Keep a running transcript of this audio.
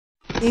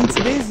In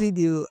today's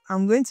video,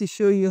 I'm going to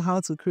show you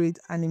how to create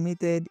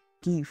animated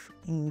GIF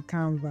in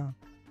Canva.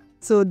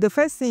 So the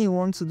first thing you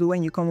want to do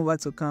when you come over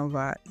to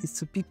Canva is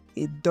to pick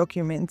a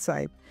document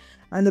type.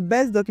 And the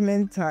best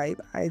document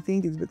type, I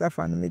think, is better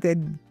for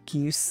animated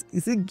GIFs.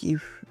 Is it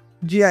GIF?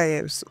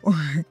 GIFs.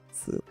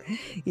 So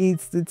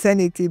it's the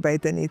 1080 by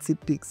 1080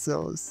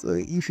 pixels. So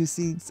if you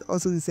see, it's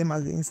also the same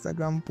as the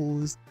Instagram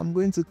post. I'm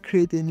going to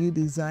create a new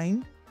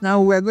design. Now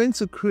we're going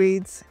to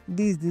create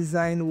this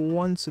design. We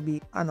want to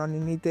be an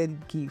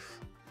animated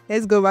GIF.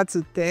 Let's go back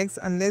to text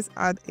and let's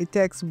add a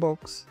text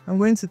box. I'm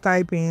going to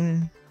type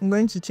in, I'm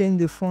going to change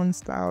the font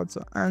style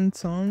to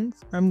Anton.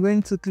 I'm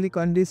going to click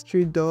on these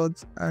three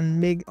dots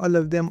and make all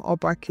of them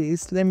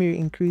uppercase. Let me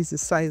increase the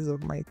size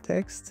of my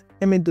text.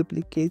 Let me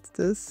duplicate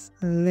this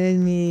and let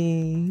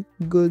me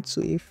go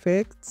to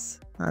effects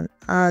and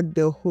add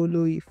the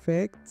holo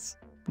effect.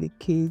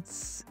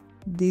 Duplicate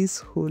this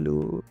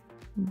holo.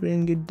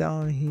 Bring it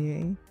down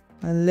here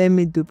and let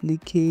me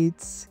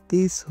duplicate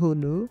this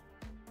holo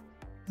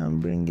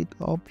and bring it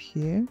up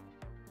here.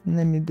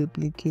 Let me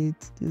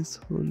duplicate this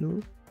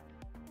holo.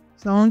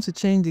 So I want to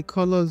change the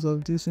colors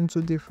of this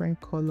into different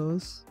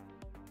colors.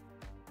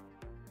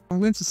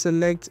 I'm going to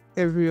select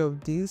every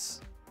of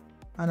these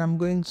and I'm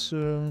going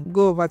to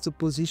go over to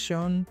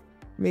position,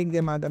 make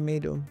them at the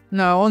middle.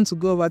 Now I want to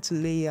go over to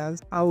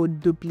layers. I will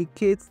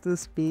duplicate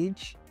this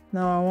page.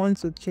 Now I want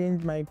to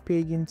change my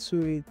page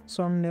into a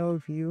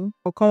thumbnail view.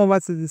 I'll come over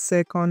to the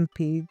second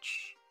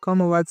page,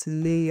 come over to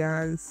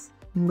layers.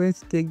 I'm going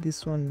to take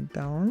this one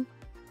down.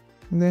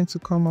 I'm going to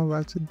come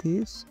over to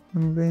this.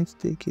 I'm going to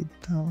take it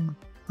down.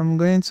 I'm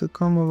going to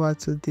come over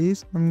to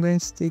this. I'm going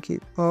to take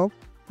it up.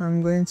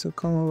 I'm going to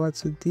come over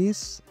to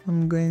this.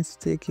 I'm going to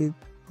take it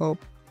up.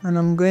 And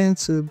I'm going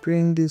to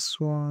bring this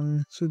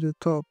one to the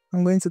top.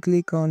 I'm going to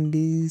click on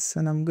this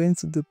and I'm going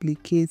to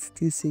duplicate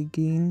this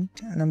again.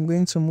 And I'm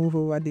going to move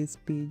over this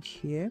page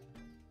here.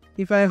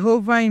 If I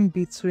hover in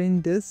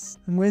between this,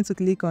 I'm going to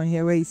click on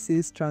here where it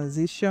says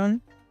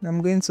transition.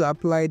 I'm going to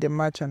apply the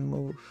match and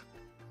move.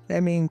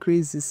 Let me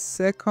increase the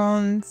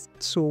seconds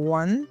to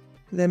 1.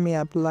 Let me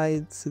apply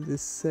it to the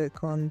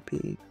second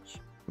page.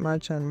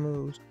 Match and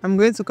move. I'm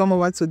going to come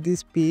over to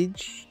this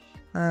page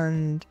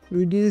and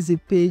reduce the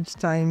page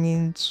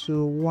timing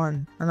to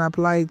 1 and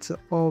apply it to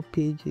all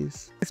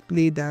pages. Let's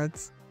play that.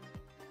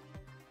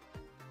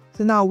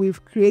 So now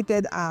we've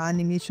created our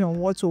animation,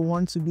 what we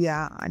want to be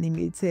our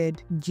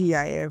animated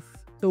GIF.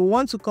 So we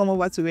want to come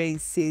over to where it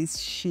says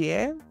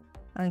share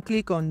and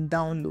click on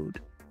download.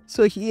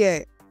 So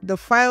here, the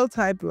file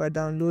type we are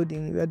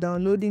downloading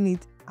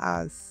it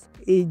as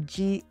a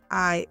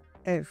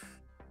GIF.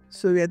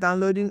 So we are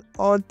downloading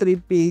all 3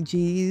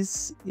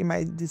 pages. You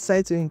might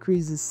decide to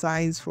increase the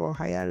size for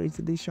higher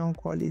resolution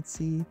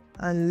quality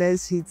and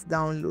let's hit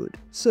download.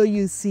 So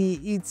you see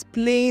it's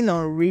playing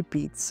on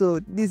repeat. So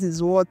this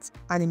is what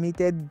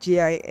animated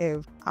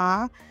GIF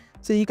are.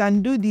 So you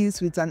can do this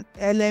with an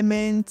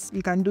element,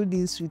 you can do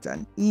this with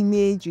an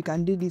image, you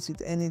can do this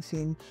with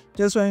anything.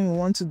 Just when you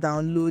want to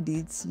download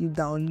it, you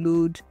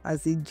download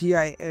as a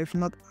GIF,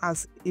 not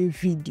as a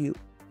video.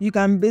 You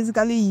can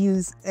basically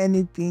use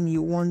anything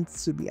you want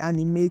to be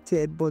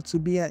animated, but to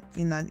be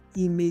in an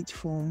image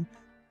form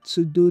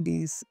to do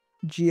this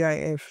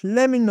GIF.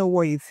 Let me know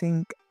what you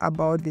think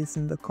about this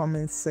in the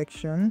comments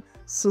section.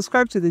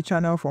 Subscribe to the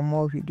channel for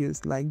more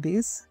videos like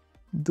this.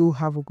 Do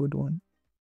have a good one.